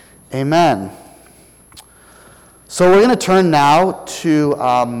Amen. So we're going to turn now to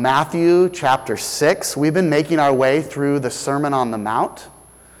Matthew chapter 6. We've been making our way through the Sermon on the Mount.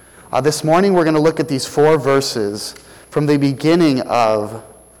 This morning we're going to look at these 4 verses from the beginning of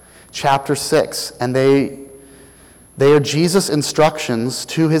chapter 6. And they are Jesus' instructions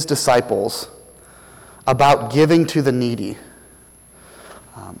to his disciples about giving to the needy.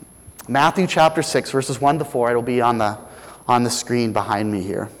 Matthew chapter 6, verses 1 to 4. It'll be on the screen behind me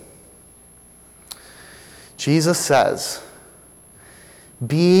here. Jesus says,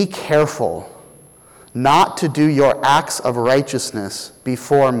 "Be careful not to do your acts of righteousness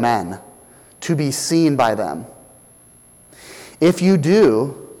before men, to be seen by them. If you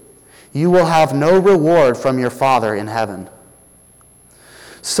do, you will have no reward from your Father in heaven.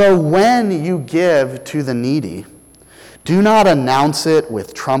 So when you give to the needy, do not announce it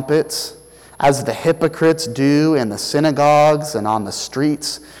with trumpets, as the hypocrites do in the synagogues and on the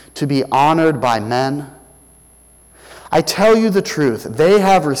streets, to be honored by men. I tell you the truth, they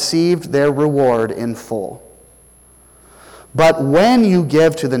have received their reward in full. But when you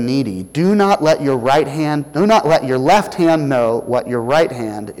give to the needy, do not let your left hand know what your right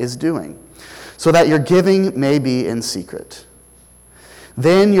hand is doing, so that your giving may be in secret.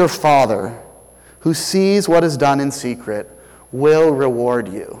 Then your Father, who sees what is done in secret, will reward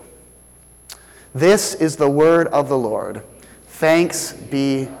you." This is the word of the Lord. Thanks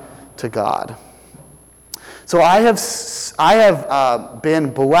be to God. So I have been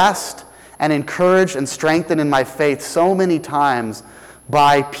blessed and encouraged and strengthened in my faith so many times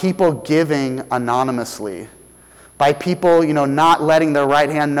by people giving anonymously, by people, not letting their right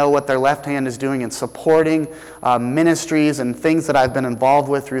hand know what their left hand is doing, and supporting ministries and things that I've been involved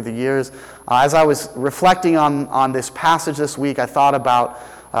with through the years. As I was reflecting on this passage this week, I thought about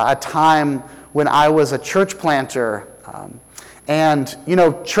a time when I was a church planter. And,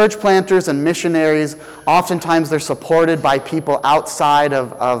 church planters and missionaries, oftentimes they're supported by people outside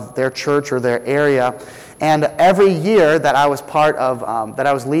of their church or their area. And every year that I was part of, that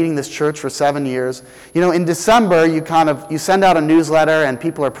I was leading this church for 7 years, in December you send out a newsletter and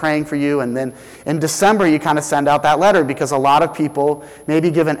people are praying for you. And then in December you kind of send out that letter because a lot of people maybe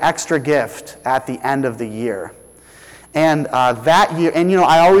give an extra gift at the end of the year. And that year, and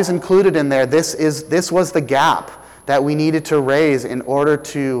I always included in there, this was the gap that we needed to raise in order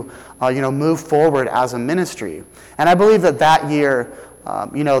to, move forward as a ministry. And I believe that year,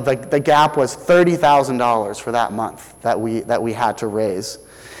 the gap was $30,000 for that month that we had to raise.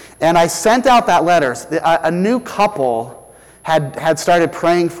 And I sent out that letter. A new couple had started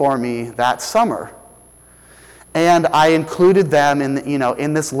praying for me that summer, and I included them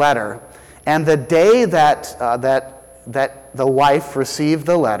in this letter. And the day that the wife received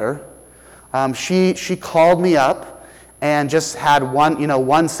the letter, she called me up and just had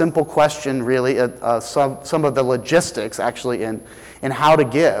one simple question, really, some of the logistics actually in how to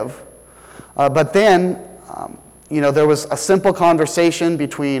give. But then, there was a simple conversation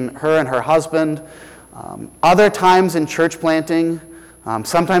between her and her husband. Other times in church planting,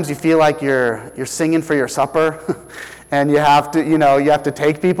 sometimes you feel like you're singing for your supper. And you have to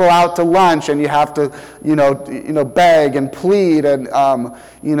take people out to lunch, and you have to, beg and plead, and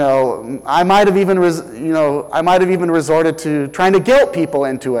I might have even resorted to trying to guilt people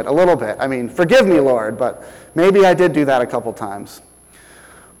into it a little bit. I mean, forgive me, Lord, but maybe I did do that a couple times.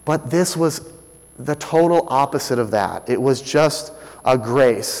 But this was the total opposite of that. It was just a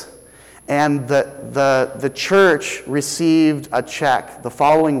grace, and the church received a check the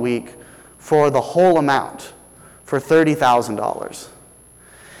following week for the whole amount, for $30,000.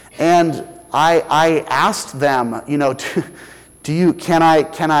 And I asked them, can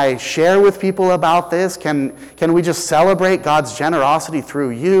I share with people about this? Can we just celebrate God's generosity through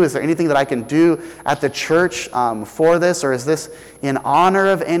you? Is there anything that I can do at the church for this, or is this in honor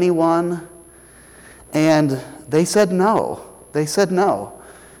of anyone? And they said no. They said no.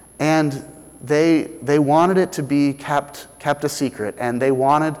 And they wanted it to be kept a secret, and they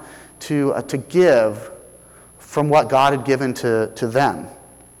wanted to give from what God had given to them.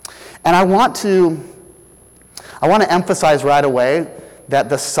 And I want to emphasize right away that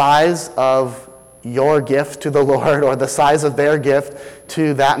the size of your gift to the Lord, or the size of their gift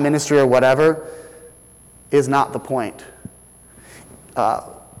to that ministry or whatever, is not the point.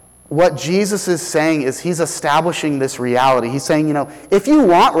 What Jesus is saying is he's establishing this reality. He's saying, if you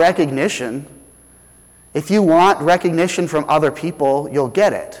want recognition from other people, you'll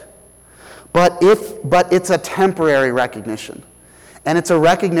get it. But it's a temporary recognition. And it's a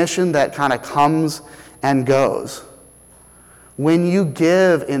recognition that kind of comes and goes. When you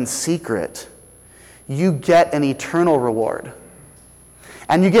give in secret, you get an eternal reward.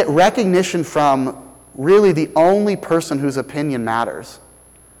 And you get recognition from really the only person whose opinion matters.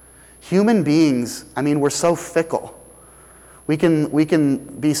 Human beings, we're so fickle. We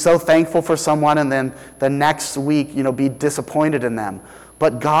can be so thankful for someone and then the next week, be disappointed in them.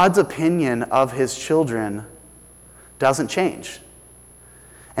 But God's opinion of his children doesn't change.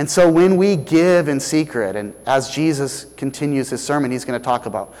 And so when we give in secret, and as Jesus continues his sermon, he's going to talk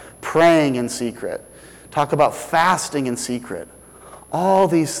about praying in secret, talk about fasting in secret, all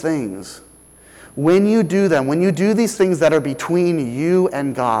these things. When you do them, when you do these things that are between you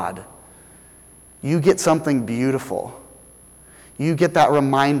and God, you get something beautiful. You get that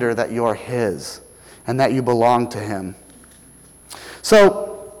reminder that you're his and that you belong to him.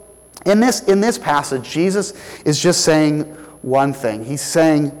 So in this passage, Jesus is just saying one thing. He's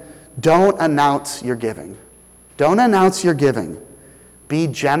saying, don't announce your giving. Don't announce your giving. Be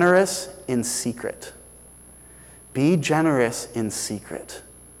generous in secret. Be generous in secret.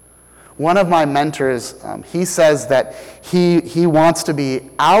 One of my mentors, he says that he wants to be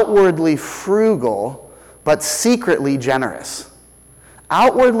outwardly frugal, but secretly generous.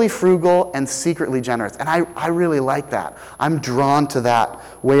 Outwardly frugal and secretly generous. And I really like that. I'm drawn to that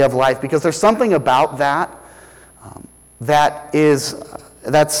way of life because there's something about that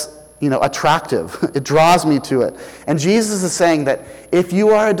that's attractive. It draws me to it. And Jesus is saying that if you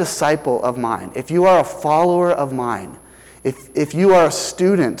are a disciple of mine, if you are a follower of mine, if you are a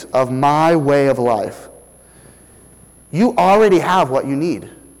student of my way of life, you already have what you need.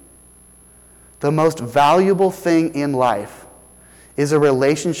 The most valuable thing in life is a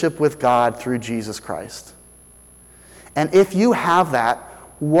relationship with God through Jesus Christ. And if you have that,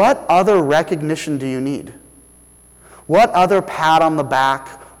 what other recognition do you need? What other pat on the back,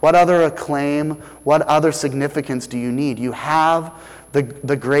 what other acclaim, what other significance do you need? You have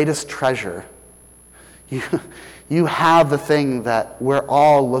the greatest treasure. You have the thing that we're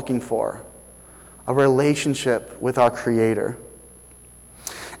all looking for, a relationship with our Creator.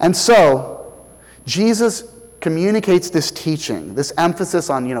 And so, Jesus communicates this teaching, this emphasis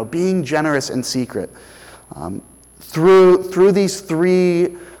on, being generous in secret, through these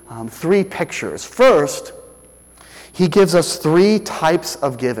three pictures. First, he gives us 3 types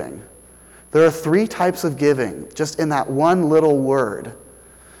of giving. There are 3 types of giving, just in that one little word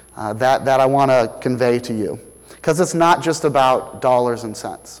that I want to convey to you. Because it's not just about dollars and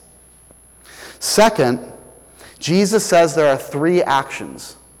cents. Second, Jesus says there are 3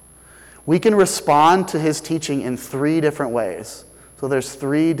 actions. We can respond to his teaching in 3 different ways. So there's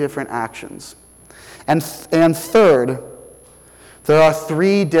 3 different actions. And third, there are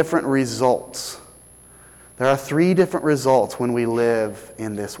 3 different results. There are 3 different results when we live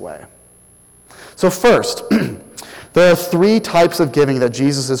in this way. So first, there are 3 types of giving that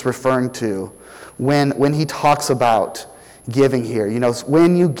Jesus is referring to when he talks about giving here.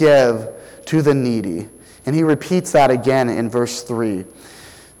 When you give to the needy. And he repeats that again in verse 3.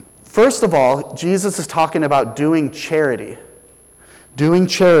 First of all, Jesus is talking about doing charity. Doing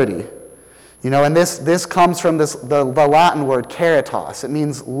charity. And this comes from the Latin word caritas. It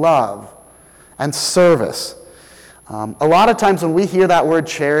means love and service. A lot of times when we hear that word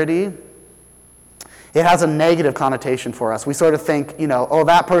charity, it has a negative connotation for us. We sort of think,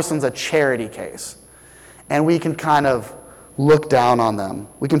 that person's a charity case. And we can kind of look down on them.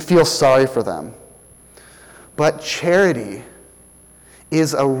 We can feel sorry for them. But charity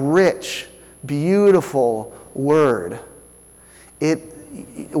is a rich, beautiful word.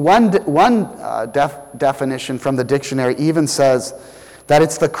 One definition from the dictionary even says that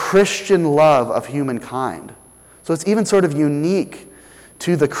it's the Christian love of humankind. So it's even sort of unique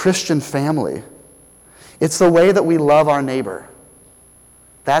to the Christian family. It's the way that we love our neighbor.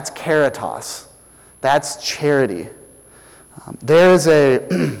 That's caritas. That's charity. There's a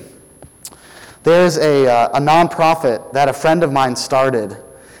nonprofit that a friend of mine started,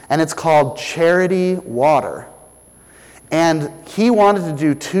 and it's called Charity Water. And he wanted to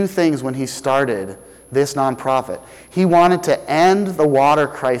do 2 things when he started this nonprofit. He wanted to end the water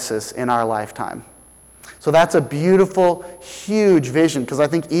crisis in our lifetime. So that's a beautiful, huge vision, because I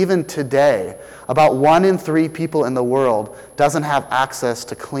think even today, about 1 in 3 people in the world doesn't have access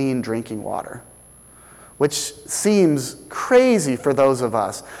to clean drinking water, which seems crazy for those of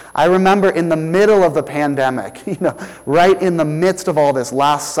us. I remember in the middle of the pandemic, right in the midst of all this,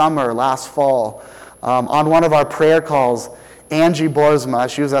 last summer, last fall, on one of our prayer calls, Angie Borsma,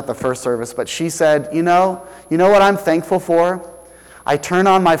 she was at the first service, but she said, you know what I'm thankful for? I turn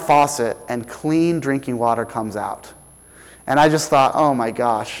on my faucet and clean drinking water comes out. And I just thought, oh my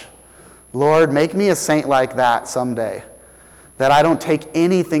gosh, Lord, make me a saint like that someday, that I don't take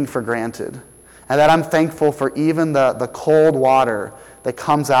anything for granted, and that I'm thankful for even the cold water that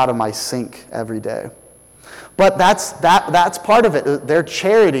comes out of my sink every day. But that's part of it. Their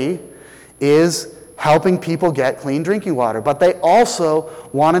charity is helping people get clean drinking water. But they also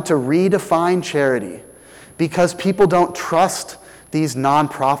wanted to redefine charity because people don't trust these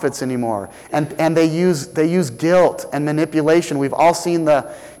nonprofits anymore. And they use guilt and manipulation. We've all seen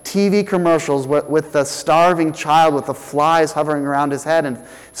the TV commercials with the starving child with the flies hovering around his head and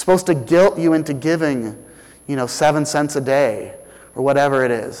it's supposed to guilt you into giving, 7 cents a day or whatever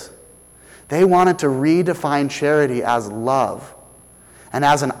it is. They wanted to redefine charity as love and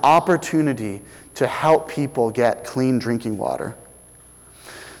as an opportunity to help people get clean drinking water.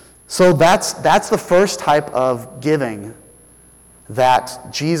 So that's the first type of giving that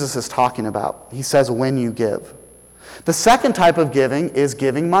Jesus is talking about. He says, when you give. The second type of giving is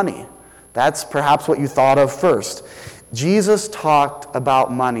giving money. That's perhaps what you thought of first. Jesus talked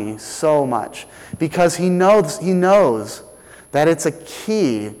about money so much because he knows that it's a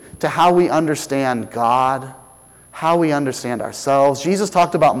key to how we understand God, how we understand ourselves. Jesus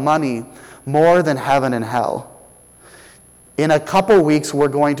talked about money more than heaven and hell. In a couple weeks, we're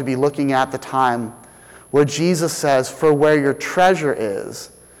going to be looking at the time where Jesus says, for where your treasure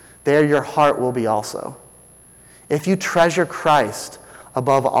is, there your heart will be also. If you treasure Christ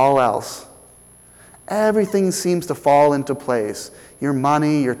above all else, everything seems to fall into place. Your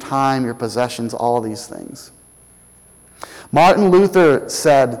money, your time, your possessions, all these things. Martin Luther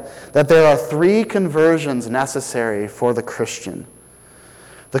said that there are 3 conversions necessary for the Christian.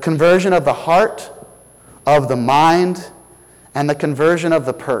 The conversion of the heart, of the mind, and the conversion of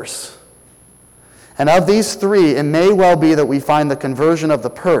the purse. And of these 3, it may well be that we find the conversion of the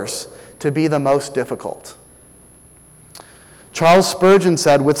purse to be the most difficult. Charles Spurgeon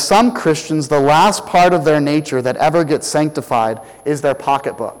said, with some Christians, the last part of their nature that ever gets sanctified is their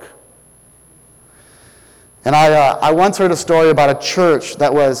pocketbook. And I once heard a story about a church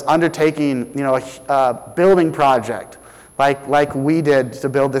that was undertaking, a building project like we did to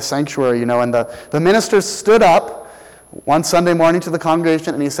build this sanctuary, and the minister stood up one Sunday morning to the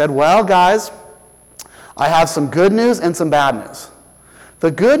congregation and he said, well, guys, I have some good news and some bad news.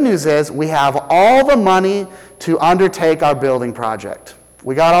 The good news is we have all the money to undertake our building project.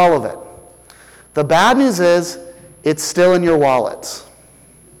 We got all of it. The bad news is it's still in your wallets.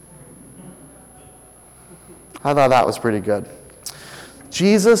 I thought that was pretty good.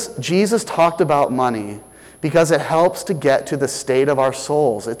 Jesus talked about money because it helps to get to the state of our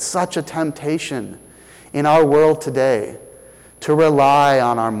souls. It's such a temptation in our world today to rely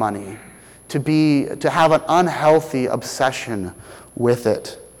on our money, to have an unhealthy obsession with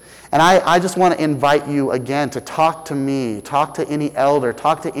it. And I just want to invite you again to talk to me, talk to any elder,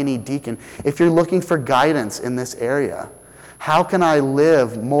 talk to any deacon. If you're looking for guidance in this area, how can I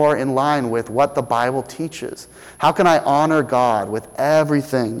live more in line with what the Bible teaches? How can I honor God with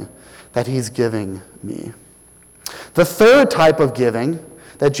everything that He's giving me? The third type of giving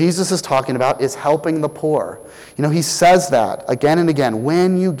that Jesus is talking about is helping the poor. He says that again and again,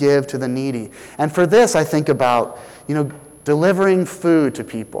 when you give to the needy. And for this, I think about, delivering food to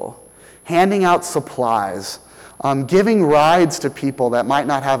people, handing out supplies, giving rides to people that might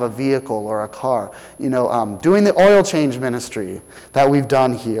not have a vehicle or a car, doing the oil change ministry that we've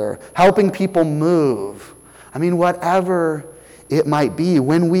done here, helping people move. Whatever it might be.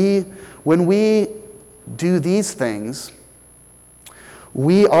 When we do these things,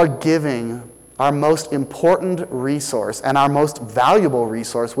 we are giving our most important resource and our most valuable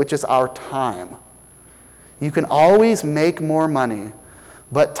resource, which is our time. You can always make more money,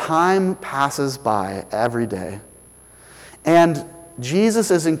 but time passes by every day. And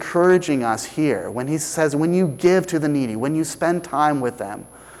Jesus is encouraging us here when he says, when you give to the needy, when you spend time with them,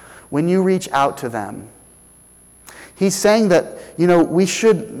 when you reach out to them, he's saying that, we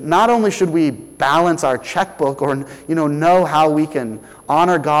should, not only should we balance our checkbook or, know how we can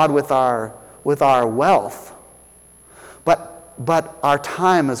honor God with our wealth, but our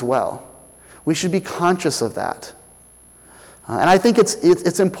time as well. We should be conscious of that. And I think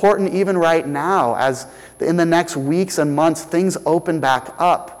it's important even right now, as in the next weeks and months, things open back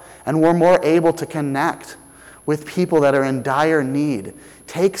up and we're more able to connect with people that are in dire need.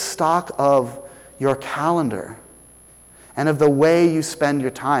 Take stock of your calendar and of the way you spend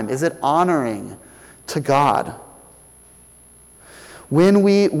your time. Is it honoring to God? When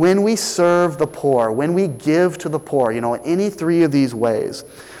we serve the poor, when we give to the poor, in any 3 of these ways,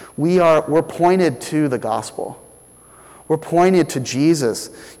 we're pointed to the gospel. We're pointed to Jesus.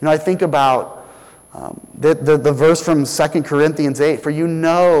 I think about the verse from 2 Corinthians 8, for you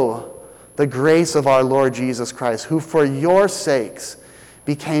know the grace of our Lord Jesus Christ, who for your sakes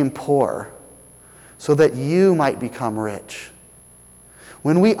became poor, so that you might become rich.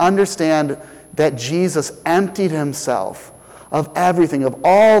 when we understand that Jesus emptied himself of everything, of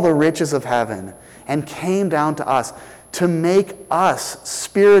all the riches of heaven, and came down to us to make us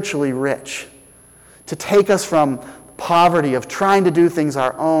spiritually rich, to take us from poverty of trying to do things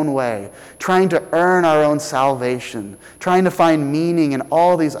our own way, trying to earn our own salvation, trying to find meaning in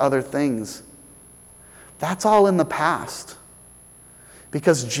all these other things. That's all in the past,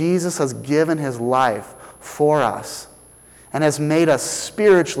 because Jesus has given his life for us and has made us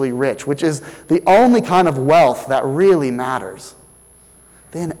spiritually rich, which is the only kind of wealth that really matters.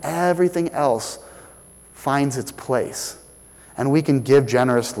 Then everything else finds its place, and we can give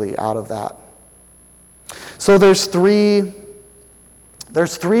generously out of that. So there's three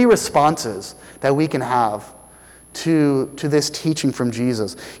responses that we can have to this teaching from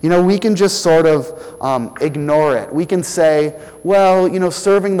Jesus. We can just sort of ignore it. We can say, well,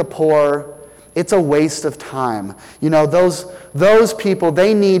 serving the poor, it's a waste of time. Those people,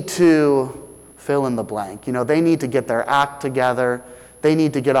 they need to fill in the blank. They need to get their act together. They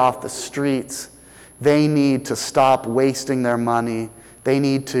need to get off the streets. They need to stop wasting their money. They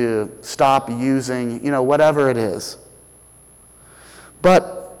need to stop using, whatever it is.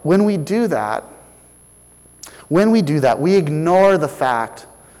 But when we do that, we ignore the fact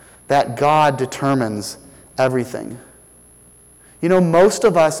that God determines everything. Most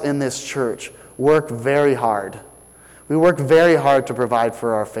of us in this church work very hard. We work very hard to provide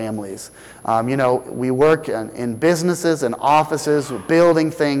for our families. We work in businesses and offices, building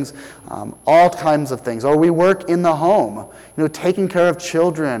things, all kinds of things. Or we work in the home, taking care of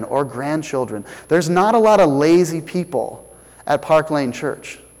children or grandchildren. There's not a lot of lazy people at Park Lane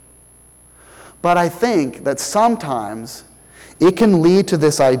Church. But I think that sometimes it can lead to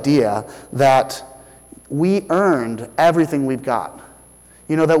this idea that we earned everything we've got.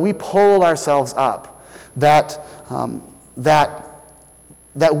 That we pull ourselves up. That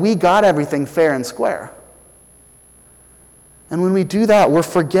we got everything fair and square. And when we do that, we're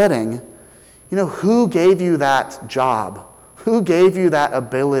forgetting, who gave you that job? Who gave you that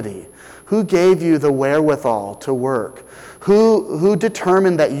ability? Who gave you the wherewithal to work? Who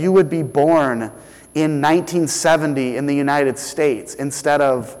determined that you would be born in 1970 in the United States instead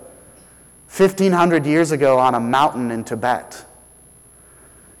of 1,500 years ago on a mountain in Tibet?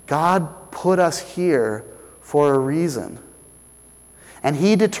 God put us here for a reason. And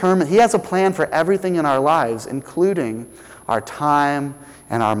he has a plan for everything in our lives, including our time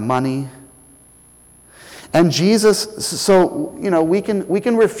and our money. And Jesus, so, we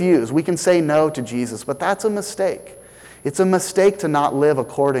can refuse, we can say no to Jesus, but that's a mistake. It's a mistake to not live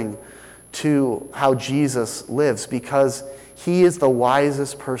according to how Jesus lives, because he is the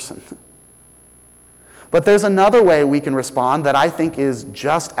wisest person. But there's another way we can respond that I think is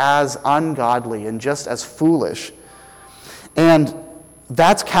just as ungodly and just as foolish. And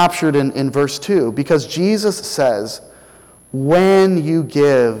that's captured in verse 2, because Jesus says, when you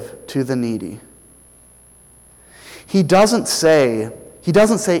give to the needy. He doesn't say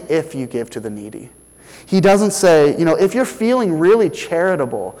if you give to the needy. He doesn't say, if you're feeling really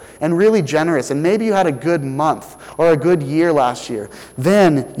charitable and really generous, and maybe you had a good month or a good year last year,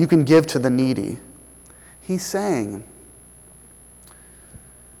 then you can give to the needy. He's saying,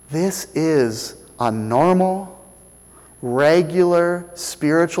 this is a normal, regular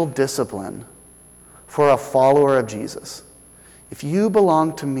spiritual discipline for a follower of Jesus. If you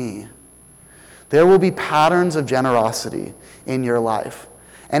belong to me, there will be patterns of generosity in your life.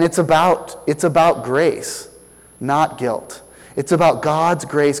 And it's about grace, not guilt. It's about God's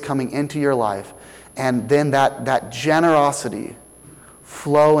grace coming into your life, and then that generosity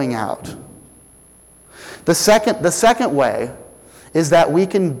flowing out. The second way is that we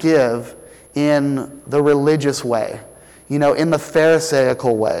can give in the religious way, in the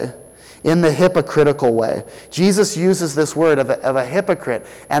Pharisaical way, in the hypocritical way. Jesus uses this word of a hypocrite,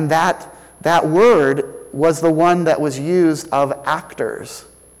 and that word was the one that was used of actors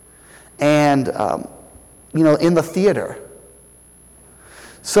and, in the theater.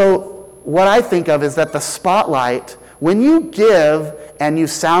 So what I think of is that the spotlight, when you give and you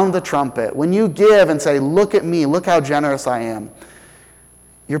sound the trumpet, when you give and say, look at me, look how generous I am,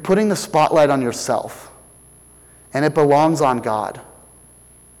 you're putting the spotlight on yourself, and it belongs on God.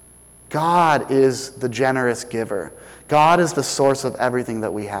 God is the generous giver. God is the source of everything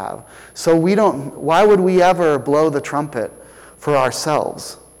that we have. So why would we ever blow the trumpet for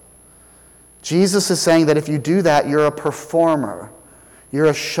ourselves? Jesus is saying that if you do that, you're a performer. You're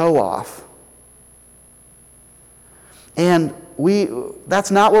a show-off. And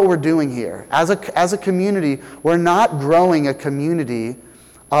that's not what we're doing here. As a community, we're not growing a community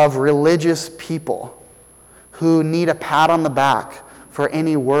of religious people who need a pat on the back for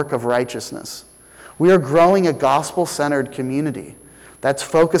any work of righteousness. We are growing a gospel-centered community that's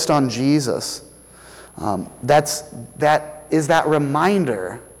focused on Jesus. That is that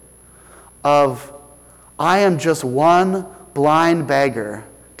reminder of, I am just one blind beggar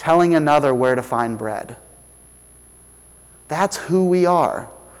telling another where to find bread. That's who we are.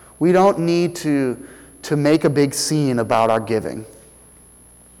 We don't need to make a big scene about our giving.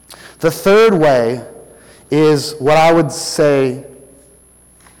 The third way is what I would say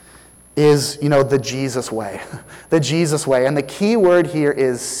is, the Jesus way. The Jesus way. And the key word here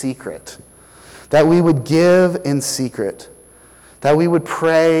is secret. That we would give in secret. That we would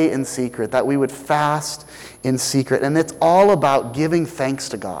pray in secret. That we would fast in secret. And it's all about giving thanks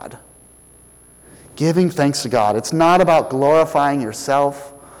to God. Giving thanks to God. It's not about glorifying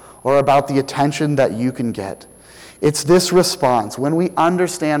yourself or about the attention that you can get. It's this response. When we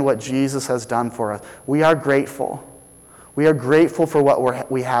understand what Jesus has done for us, we are grateful. We are grateful for what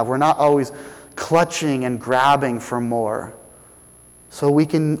we have. We're not always clutching and grabbing for more. So we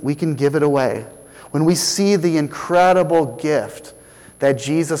can give it away. When we see the incredible gift that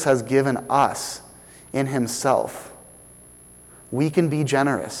Jesus has given us in himself, we can be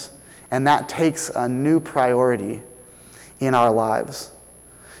generous. And that takes a new priority in our lives.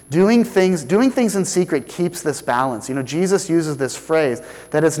 Doing things in secret keeps this balance. Jesus uses this phrase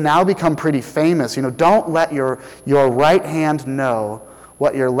that has now become pretty famous. Don't let your right hand know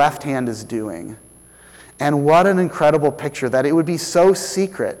what your left hand is doing. And what an incredible picture that it would be so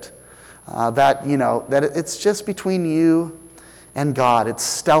secret that it's just between you and God. It's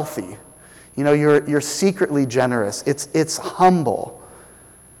stealthy. You're secretly generous. It's humble.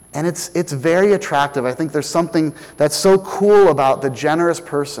 And it's very attractive. I think there's something that's so cool about the generous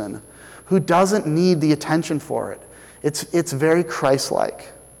person who doesn't need the attention for it. It's very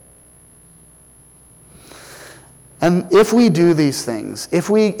Christ-like. And if we do these things, if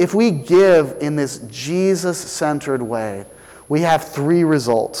we give in this Jesus-centered way, we have three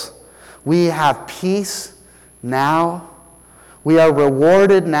results. We have peace now, we are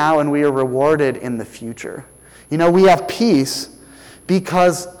rewarded now, and we are rewarded in the future. We have peace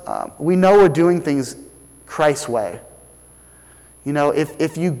because we know we're doing things Christ's way.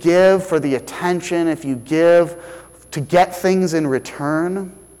 If you give for the attention, if you give to get things in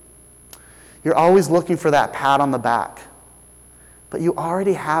return, you're always looking for that pat on the back. But you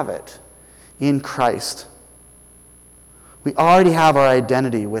already have it in Christ. We already have our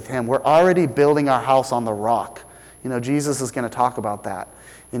identity with him. We're already building our house on the rock. Jesus is going to talk about that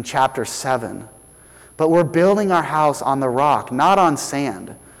in chapter 7. But we're building our house on the rock, not on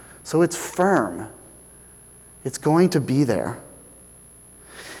sand. So it's firm. It's going to be there.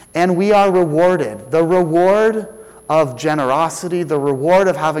 And we are rewarded. The reward of generosity, the reward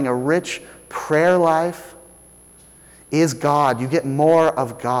of having a rich prayer life is God. You get more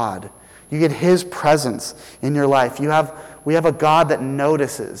of God. You get his presence in your life. We have a God that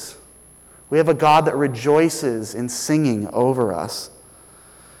notices. We have a God that rejoices in singing over us.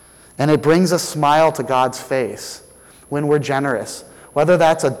 And it brings a smile to God's face when we're generous. Whether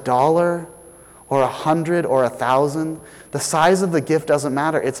that's $1 or 100 or 1,000, the size of the gift doesn't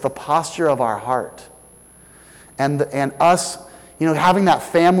matter. It's the posture of our heart. And us, having that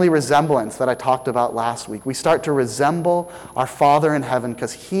family resemblance that I talked about last week. We start to resemble our Father in heaven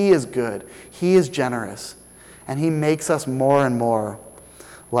because he is good. He is generous. And he makes us more and more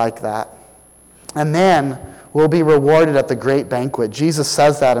like that. And then we'll be rewarded at the great banquet. Jesus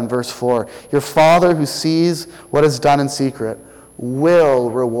says that in verse 4. Your Father who sees what is done in secret will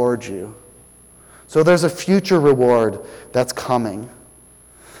reward you. So there's a future reward that's coming.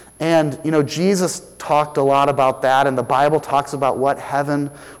 And, Jesus talked a lot about that, and the Bible talks about what heaven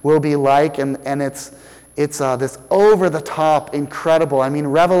will be like, and it's this over-the-top, incredible.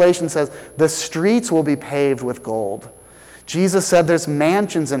 Revelation says the streets will be paved with gold. Jesus said there's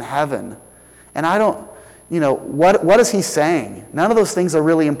mansions in heaven. And I don't, what is he saying? None of those things are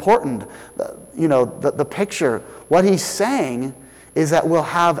really important. The picture, what he's saying is that we'll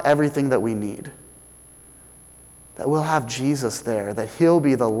have everything that we need. That we'll have Jesus there, that he'll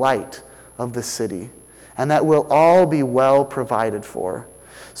be the light of the city, and that we'll all be well provided for.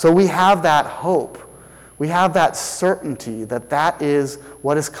 So we have that hope. We have that certainty that that is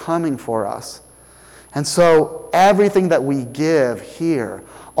what is coming for us. And so everything that we give here,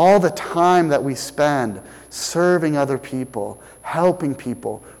 all the time that we spend serving other people, helping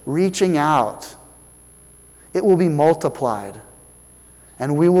people, reaching out, it will be multiplied,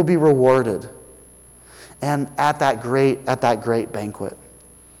 and we will be rewarded. And at that great banquet.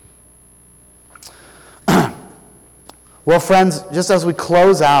 Well, friends, just as we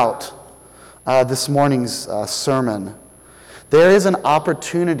close out this morning's sermon, there is an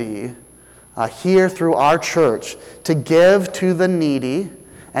opportunity here through our church to give to the needy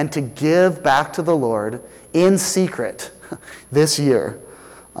and to give back to the Lord in secret this year.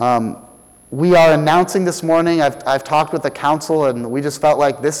 We are announcing this morning. I've talked with the council, and we just felt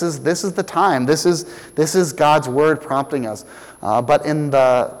like this is the time. This is God's word prompting us. But in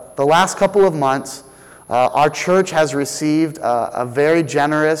the last couple of months, our church has received a very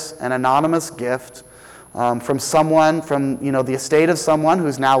generous and anonymous gift from someone, from the estate of someone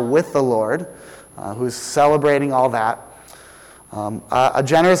who's now with the Lord, who's celebrating all that. A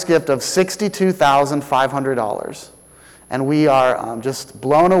generous gift of $62,500. And we are just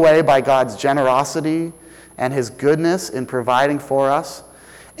blown away by God's generosity and his goodness in providing for us.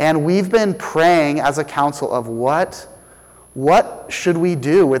 And we've been praying as a council of what should we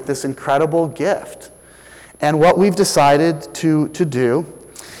do with this incredible gift? And what we've decided to do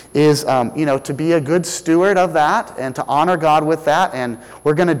is to be a good steward of that and to honor God with that. And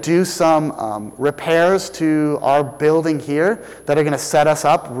we're going to do some repairs to our building here that are going to set us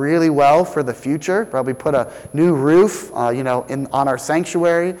up really well for the future. Probably put a new roof on our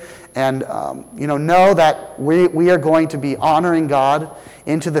sanctuary, and know that we are going to be honoring God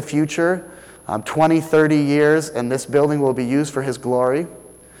into the future, 20, 30 years, and this building will be used for his glory.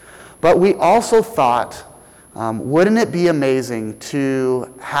 But we also thought, wouldn't it be amazing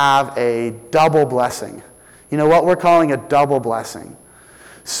to have a double blessing? What we're calling a double blessing.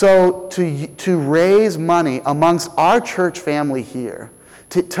 So to raise money amongst our church family here,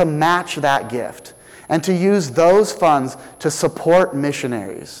 to match that gift, and to use those funds to support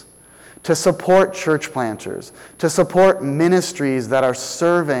missionaries, to support church planters, to support ministries that are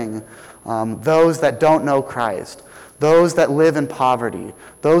serving those that don't know Christ, those that live in poverty,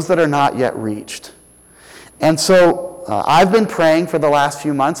 those that are not yet reached. And so I've been praying for the last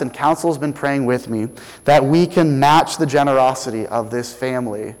few months, and council's been praying with me, that we can match the generosity of this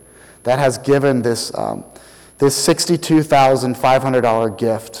family that has given this $62,500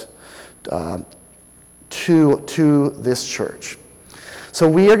 gift to this church. So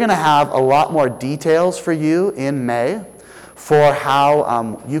we are going to have a lot more details for you in May for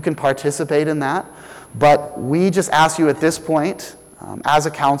how you can participate in that. But we just ask you at this point, as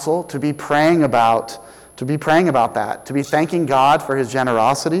a council, to be praying about that, to be thanking God for his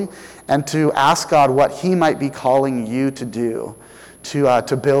generosity, and to ask God what he might be calling you to do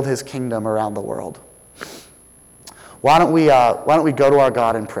to build his kingdom around the world. Why don't we go to our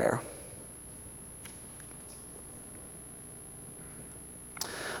God in prayer?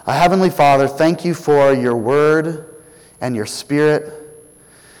 Heavenly Father, thank you for your word and your spirit.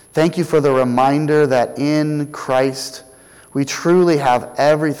 Thank you for the reminder that in Christ we truly have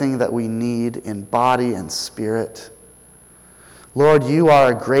everything that we need in body and spirit. Lord, you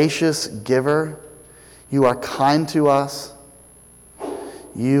are a gracious giver. You are kind to us.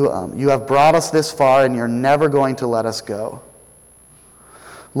 You have brought us this far, and you're never going to let us go.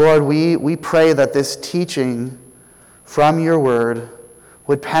 Lord, we pray that this teaching from your word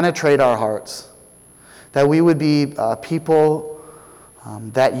would penetrate our hearts, that we would be people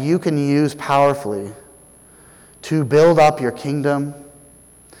that you can use powerfully to build up your kingdom,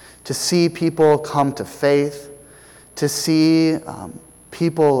 to see people come to faith, to see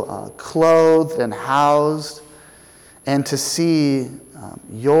people clothed and housed, and to see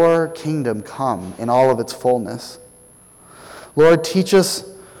your kingdom come in all of its fullness. Lord, teach us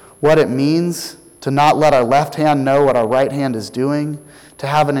what it means to not let our left hand know what our right hand is doing, to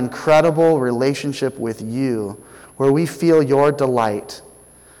have an incredible relationship with you where we feel your delight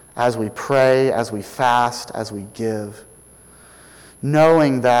as we pray, as we fast, as we give,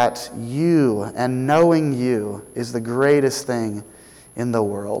 knowing that you and knowing you is the greatest thing in the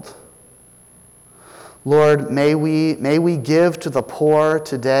world. Lord, may we give to the poor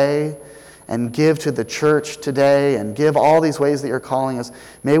today, and give to the church today, and give all these ways that you're calling us.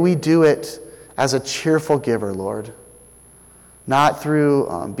 May we do it as a cheerful giver, Lord, not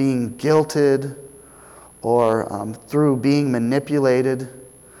through being guilted or through being manipulated,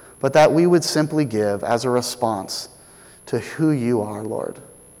 but that we would simply give as a response to who you are, Lord.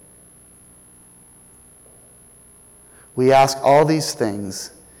 We ask all these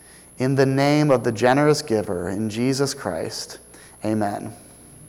things in the name of the generous giver, in Jesus Christ. Amen.